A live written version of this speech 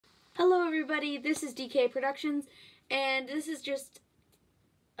Hello everybody, this is DK Productions, and this is just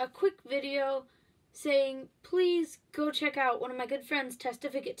a quick video saying please go check out one of my good friends,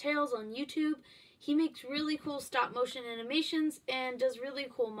 Testificate Tales, on YouTube. He makes really cool stop motion animations and does really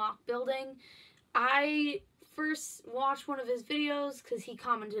cool mock building. I first watched one of his videos because he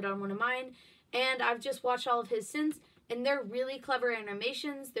commented on one of mine, and I've just watched all of his since, and they're really clever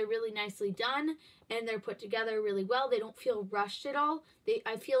animations. They're really nicely done, and they're put together really well. They don't feel rushed at all.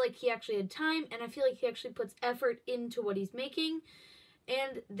 I feel like he actually had time, and I feel like he actually puts effort into what he's making,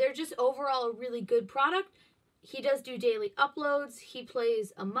 and they're just overall a really good product. He does do daily uploads. He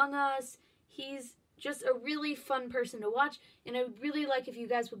plays Among Us. He's just a really fun person to watch, and I would really like if you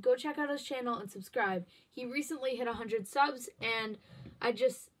guys would go check out his channel and subscribe. He recently hit 100 subs, and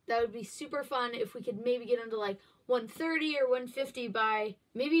that would be super fun if we could maybe get him to like 130 or 150 by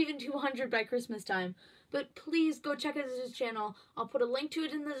maybe even 200 by Christmas time. But please go check out his channel. I'll put a link to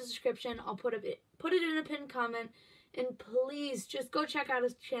it in the description. I'll put it in a pinned comment, and please just go check out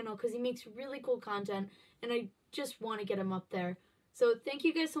his channel because he makes really cool content, and I just want to get him up there. So thank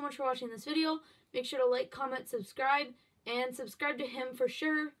you guys so much for watching this video. Make sure to like, comment, subscribe, and subscribe to him for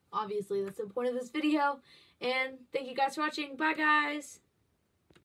sure. Obviously, that's the point of this video. And thank you guys for watching. Bye, guys.